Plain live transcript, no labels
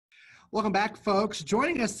Welcome back, folks.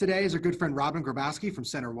 Joining us today is our good friend Robin Grabowski from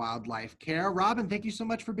Center Wildlife Care. Robin, thank you so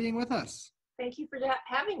much for being with us. Thank you for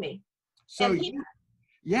having me. So,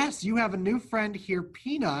 yes, you have a new friend here,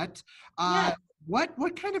 Peanut. Yes.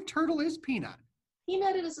 What kind of turtle is Peanut?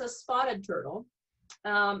 Peanut is a spotted turtle,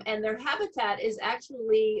 and their habitat is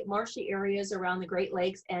actually marshy areas around the Great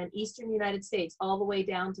Lakes and eastern United States, all the way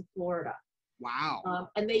down to Florida. Wow.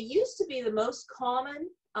 And they used to be the most common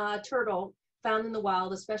turtle found in the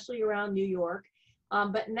wild, especially around New York.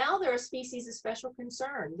 But now they're a species of special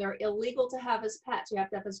concern. They're illegal to have as pets. You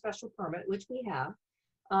have to have a special permit, which we have,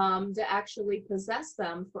 to actually possess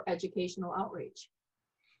them for educational outreach.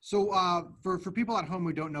 So for people at home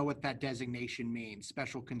who don't know what that designation means,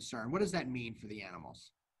 special concern, what does that mean for the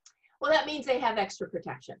animals? Well, that means they have extra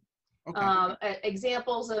protection. Okay.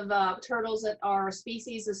 Examples of turtles that are a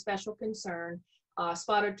species of special concern: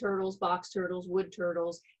 spotted turtles, box turtles, wood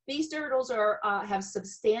turtles. These turtles have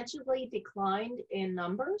substantially declined in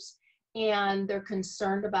numbers, and they're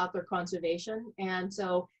concerned about their conservation. And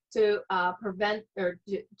so to prevent or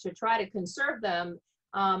to try to conserve them,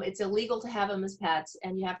 it's illegal to have them as pets,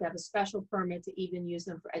 and you have to have a special permit to even use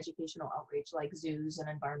them for educational outreach, like zoos and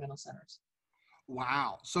environmental centers.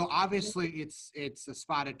 Wow. So obviously it's a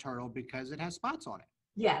spotted turtle because it has spots on it.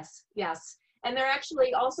 Yes, yes. And they're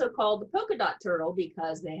actually also called the polka dot turtle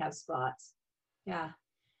because they have spots. Yeah.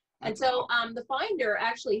 And so the finder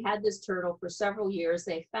actually had this turtle for several years.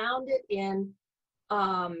 They found it in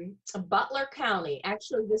Butler County.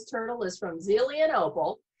 Actually, this turtle is from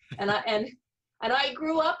Zelienople, and I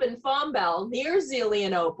grew up in Fombell near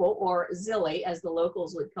Zelienople, or Zilly as the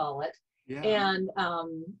locals would call it. Yeah.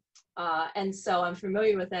 And so I'm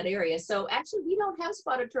familiar with that area. So actually, we don't have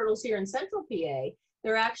spotted turtles here in central PA.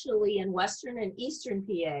 They're actually in western and eastern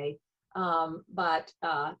PA. But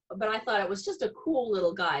I thought it was just a cool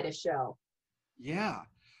little guy to show. Yeah.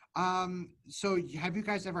 So have you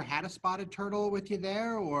guys ever had a spotted turtle with you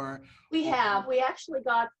there, or? We have. We actually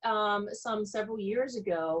got some several years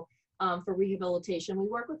ago for rehabilitation. We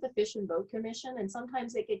work with the Fish and Boat Commission, and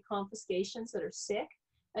sometimes they get confiscations that are sick.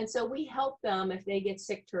 And so we help them if they get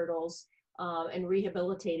sick turtles and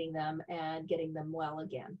rehabilitating them and getting them well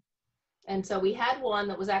again. And so we had one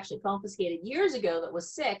that was actually confiscated years ago that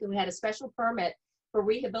was sick, and we had a special permit for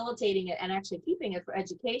rehabilitating it and actually keeping it for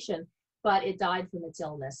education, but it died from its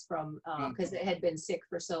illness because it had been sick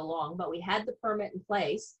for so long. But we had the permit in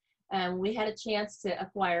place, and we had a chance to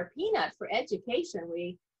acquire Peanut for education.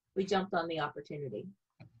 We jumped on the opportunity.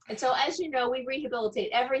 And so, as you know, we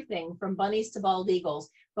rehabilitate everything from bunnies to bald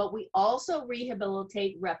eagles, but we also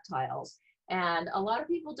rehabilitate reptiles. And a lot of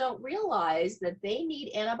people don't realize that they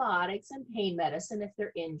need antibiotics and pain medicine if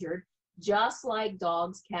they're injured, just like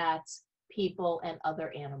dogs, cats, people, and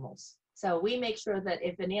other animals. So we make sure that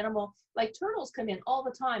if an animal, like turtles come in all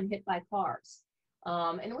the time hit by cars.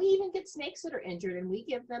 And we even get snakes that are injured, and we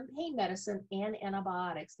give them pain medicine and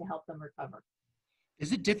antibiotics to help them recover.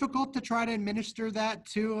 Is it difficult to try to administer that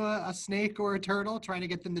to a snake or a turtle, trying to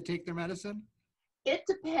get them to take their medicine? It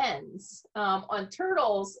depends. On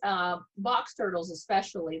turtles, box turtles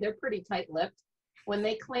especially, they're pretty tight-lipped. When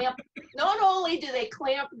they clamp, not only do they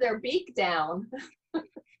clamp their beak down,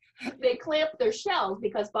 they clamp their shells,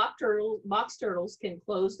 because box turtles can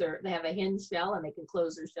close they have a hinge shell and they can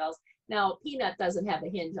close their shells. Now, Peanut doesn't have a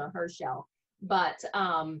hinge on her shell, but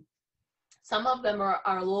some of them are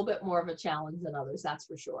a little bit more of a challenge than others, that's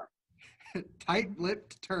for sure.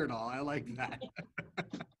 Tight-lipped turtle, I like that.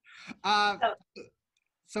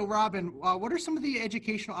 So Robin, what are some of the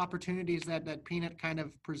educational opportunities that Peanut kind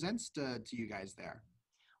of presents to you guys there?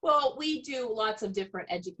 Well, we do lots of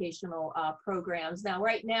different educational programs. Now,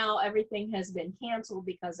 right now, everything has been canceled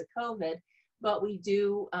because of COVID, but we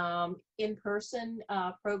do in-person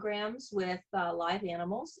programs with live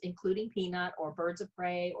animals, including Peanut, or birds of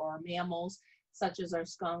prey, or mammals, such as our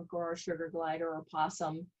skunk or our sugar glider or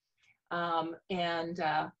possum. And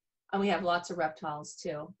we have lots of reptiles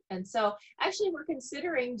too. And so actually we're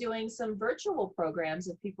considering doing some virtual programs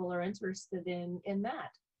if people are interested in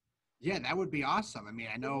that. Yeah, that would be awesome. I mean,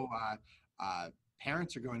 I know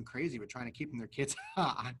parents are going crazy with trying to keep their kids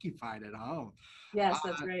occupied at home. Yes,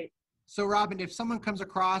 that's right. So Robin, if someone comes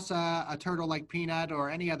across a turtle like Peanut or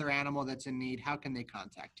any other animal that's in need, how can they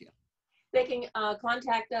contact you? They can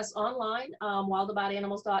contact us online,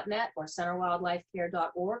 wildaboutAnimals.net or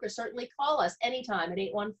centerwildlifecare.org, or certainly call us anytime at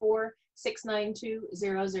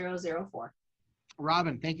 814-692-0004.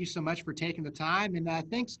 Robin, thank you so much for taking the time, and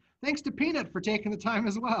thanks to Peanut for taking the time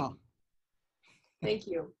as well. Thank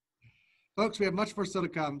you. Folks, we have much more still to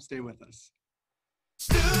come. Stay with us.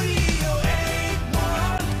 Studio A.